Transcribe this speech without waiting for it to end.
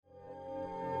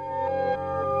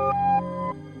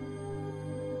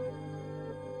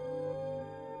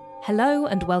Hello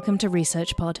and welcome to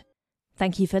ResearchPod.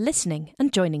 Thank you for listening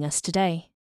and joining us today.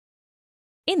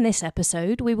 In this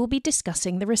episode, we will be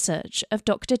discussing the research of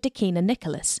Dr. Dekina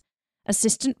Nicholas,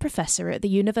 Assistant Professor at the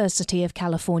University of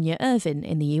California, Irvine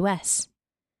in the US.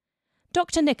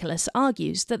 Dr. Nicholas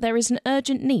argues that there is an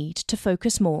urgent need to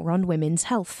focus more on women's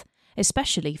health,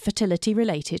 especially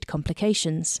fertility-related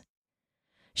complications.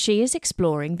 She is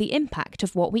exploring the impact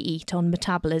of what we eat on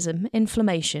metabolism,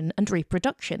 inflammation, and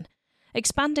reproduction,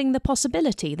 expanding the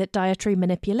possibility that dietary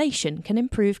manipulation can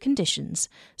improve conditions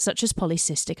such as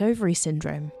polycystic ovary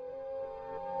syndrome.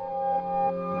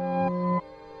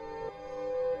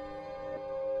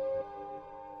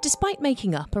 Despite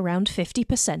making up around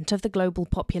 50% of the global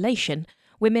population,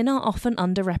 women are often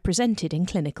underrepresented in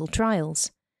clinical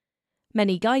trials.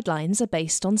 Many guidelines are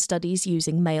based on studies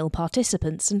using male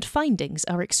participants, and findings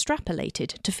are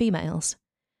extrapolated to females.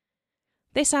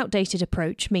 This outdated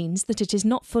approach means that it is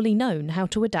not fully known how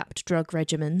to adapt drug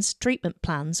regimens, treatment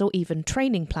plans, or even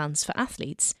training plans for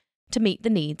athletes to meet the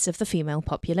needs of the female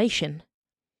population.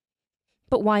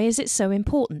 But why is it so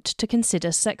important to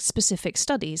consider sex-specific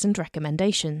studies and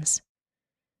recommendations?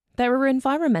 There are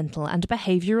environmental and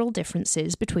behavioural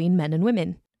differences between men and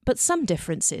women, but some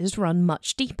differences run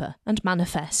much deeper and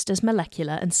manifest as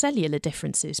molecular and cellular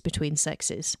differences between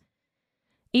sexes.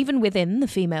 Even within the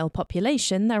female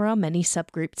population, there are many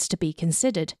subgroups to be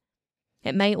considered.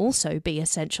 It may also be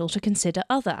essential to consider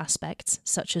other aspects,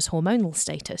 such as hormonal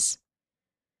status.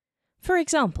 For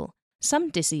example, some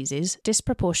diseases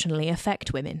disproportionately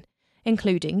affect women,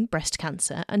 including breast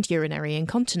cancer and urinary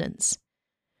incontinence.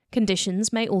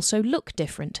 Conditions may also look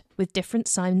different, with different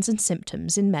signs and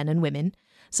symptoms in men and women,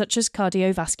 such as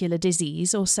cardiovascular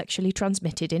disease or sexually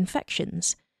transmitted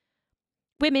infections.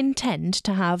 Women tend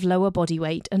to have lower body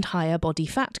weight and higher body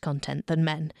fat content than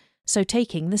men, so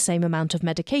taking the same amount of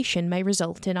medication may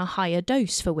result in a higher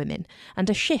dose for women and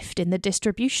a shift in the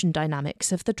distribution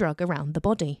dynamics of the drug around the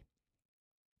body.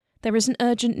 There is an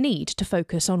urgent need to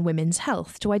focus on women's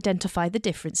health to identify the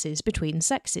differences between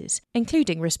sexes,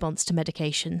 including response to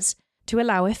medications, to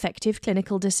allow effective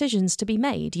clinical decisions to be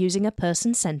made using a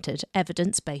person-centered,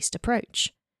 evidence-based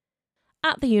approach.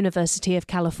 At the University of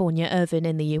California, Irvine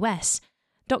in the US,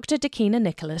 Dr. Dekina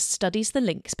Nicholas studies the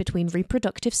links between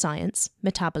reproductive science,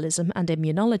 metabolism, and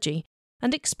immunology,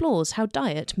 and explores how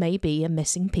diet may be a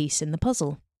missing piece in the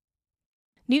puzzle.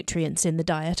 Nutrients in the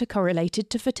diet are correlated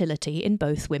to fertility in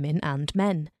both women and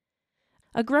men.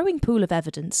 A growing pool of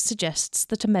evidence suggests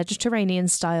that a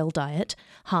Mediterranean-style diet,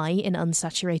 high in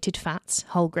unsaturated fats,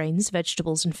 whole grains,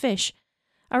 vegetables, and fish,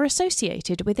 are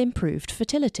associated with improved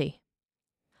fertility.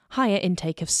 Higher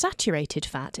intake of saturated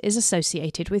fat is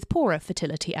associated with poorer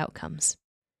fertility outcomes.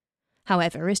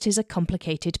 However, it is a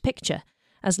complicated picture,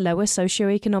 as lower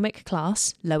socioeconomic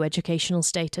class, low educational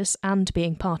status, and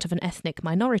being part of an ethnic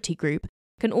minority group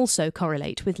can also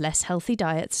correlate with less healthy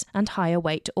diets and higher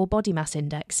weight or body mass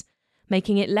index,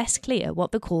 making it less clear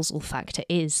what the causal factor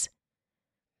is.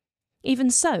 Even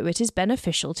so, it is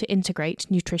beneficial to integrate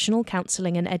nutritional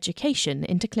counselling and education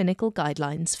into clinical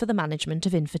guidelines for the management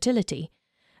of infertility,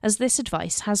 as this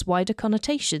advice has wider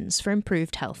connotations for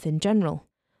improved health in general.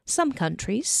 Some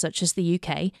countries, such as the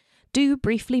UK, do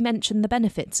briefly mention the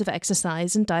benefits of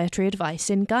exercise and dietary advice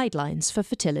in guidelines for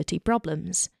fertility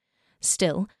problems.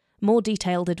 Still, more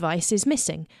detailed advice is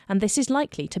missing, and this is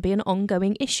likely to be an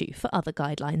ongoing issue for other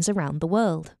guidelines around the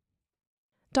world.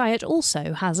 Diet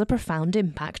also has a profound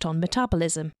impact on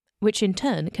metabolism, which in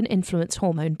turn can influence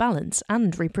hormone balance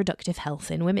and reproductive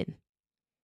health in women.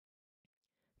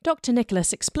 Dr.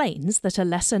 Nicholas explains that a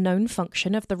lesser-known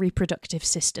function of the reproductive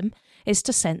system is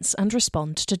to sense and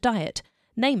respond to diet,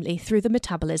 namely through the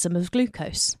metabolism of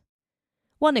glucose.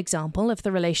 One example of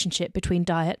the relationship between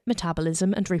diet,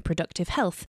 metabolism, and reproductive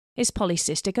health is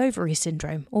polycystic ovary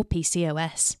syndrome, or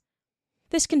PCOS.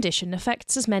 This condition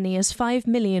affects as many as 5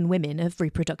 million women of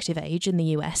reproductive age in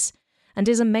the US and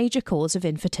is a major cause of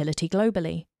infertility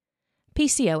globally.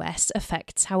 PCOS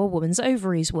affects how a woman's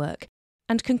ovaries work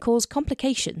and can cause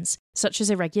complications such as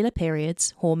irregular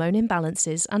periods, hormone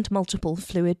imbalances, and multiple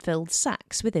fluid-filled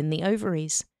sacs within the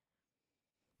ovaries.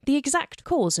 The exact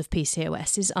cause of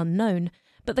PCOS is unknown,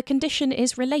 but the condition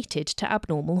is related to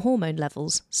abnormal hormone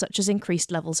levels, such as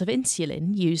increased levels of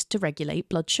insulin used to regulate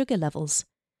blood sugar levels.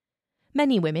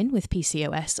 Many women with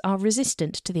PCOS are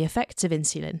resistant to the effects of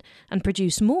insulin and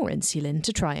produce more insulin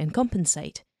to try and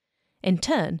compensate. In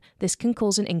turn, this can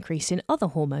cause an increase in other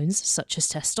hormones, such as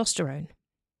testosterone.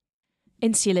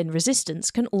 Insulin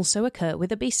resistance can also occur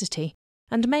with obesity,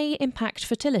 and may impact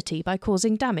fertility by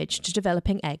causing damage to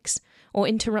developing eggs or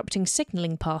interrupting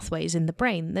signalling pathways in the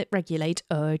brain that regulate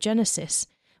oogenesis,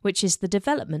 which is the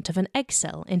development of an egg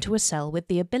cell into a cell with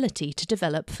the ability to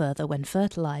develop further when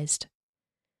fertilised.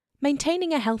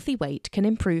 Maintaining a healthy weight can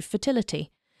improve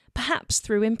fertility, perhaps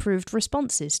through improved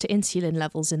responses to insulin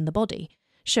levels in the body,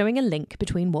 showing a link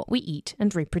between what we eat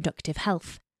and reproductive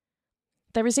health.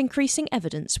 There is increasing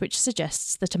evidence which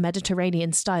suggests that a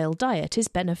Mediterranean-style diet is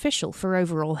beneficial for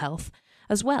overall health,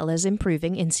 as well as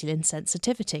improving insulin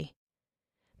sensitivity.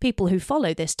 People who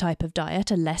follow this type of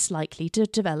diet are less likely to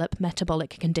develop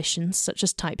metabolic conditions such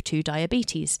as type 2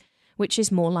 diabetes, which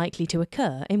is more likely to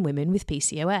occur in women with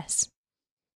PCOS.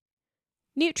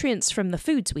 Nutrients from the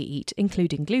foods we eat,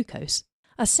 including glucose,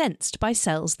 are sensed by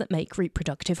cells that make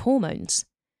reproductive hormones.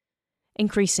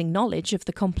 Increasing knowledge of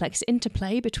the complex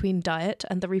interplay between diet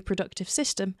and the reproductive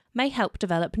system may help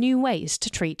develop new ways to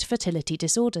treat fertility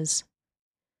disorders.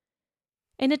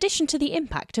 In addition to the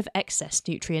impact of excess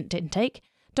nutrient intake,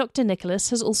 Dr. Nicholas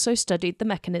has also studied the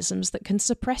mechanisms that can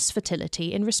suppress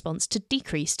fertility in response to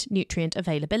decreased nutrient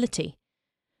availability.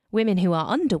 Women who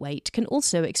are underweight can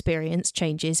also experience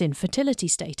changes in fertility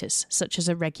status, such as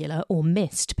irregular or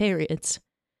missed periods.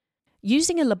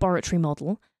 Using a laboratory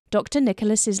model, Dr.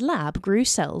 Nicholas's lab grew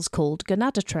cells called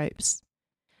gonadotropes.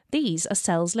 These are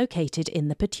cells located in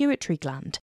the pituitary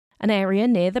gland, an area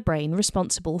near the brain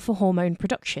responsible for hormone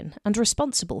production and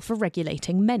responsible for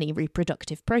regulating many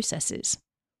reproductive processes.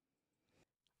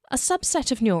 A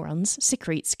subset of neurons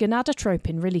secretes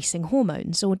gonadotropin-releasing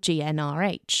hormones, or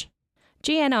GnRH.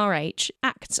 GnRH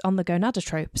acts on the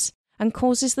gonadotropes and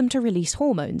causes them to release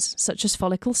hormones such as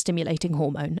follicle-stimulating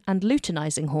hormone and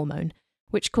luteinizing hormone,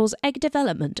 which cause egg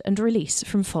development and release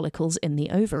from follicles in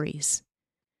the ovaries.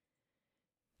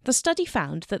 The study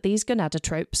found that these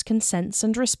gonadotropes can sense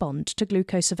and respond to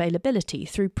glucose availability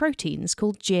through proteins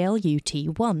called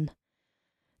GLUT1.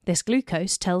 This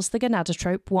glucose tells the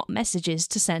gonadotrope what messages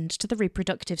to send to the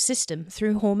reproductive system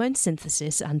through hormone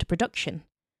synthesis and production.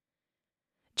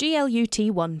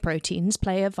 GLUT1 proteins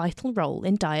play a vital role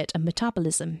in diet and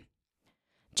metabolism.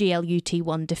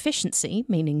 GLUT1 deficiency,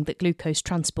 meaning that glucose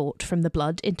transport from the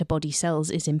blood into body cells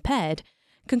is impaired,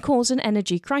 can cause an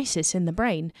energy crisis in the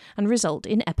brain and result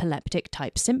in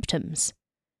epileptic-type symptoms.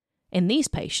 In these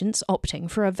patients, opting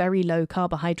for a very low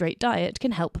carbohydrate diet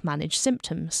can help manage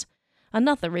symptoms.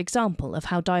 Another example of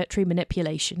how dietary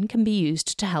manipulation can be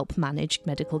used to help manage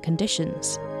medical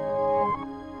conditions.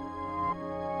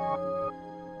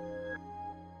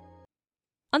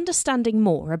 Understanding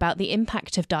more about the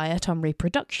impact of diet on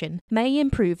reproduction may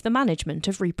improve the management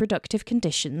of reproductive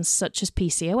conditions such as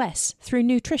PCOS through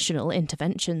nutritional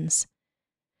interventions.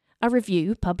 A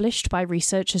review published by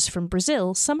researchers from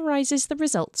Brazil summarises the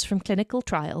results from clinical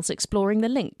trials exploring the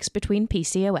links between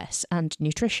PCOS and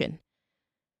nutrition.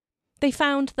 They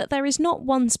found that there is not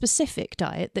one specific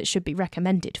diet that should be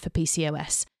recommended for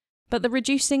PCOS, but that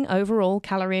reducing overall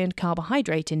calorie and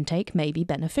carbohydrate intake may be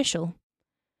beneficial.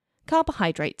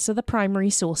 Carbohydrates are the primary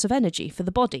source of energy for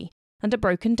the body and are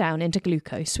broken down into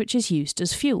glucose, which is used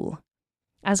as fuel.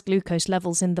 As glucose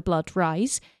levels in the blood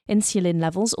rise, insulin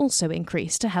levels also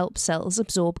increase to help cells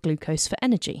absorb glucose for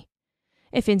energy.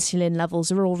 If insulin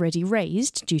levels are already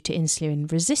raised due to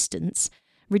insulin resistance,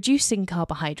 reducing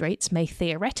carbohydrates may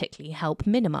theoretically help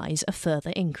minimise a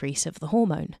further increase of the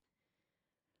hormone.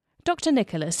 Dr.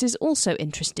 Nicholas is also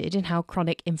interested in how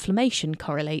chronic inflammation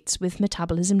correlates with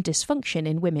metabolism dysfunction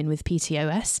in women with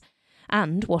PCOS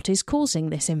and what is causing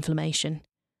this inflammation.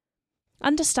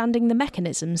 Understanding the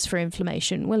mechanisms for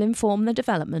inflammation will inform the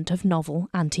development of novel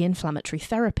anti-inflammatory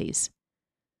therapies.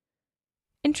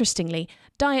 Interestingly,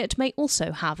 diet may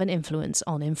also have an influence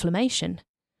on inflammation.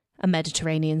 A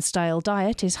Mediterranean-style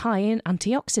diet is high in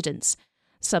antioxidants,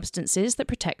 substances that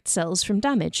protect cells from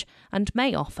damage, and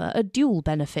may offer a dual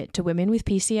benefit to women with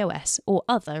PCOS or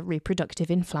other reproductive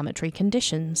inflammatory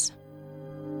conditions.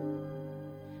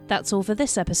 That's all for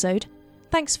this episode.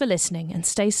 Thanks for listening, and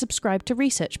stay subscribed to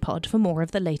ResearchPod for more of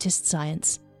the latest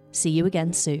science. See you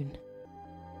again soon.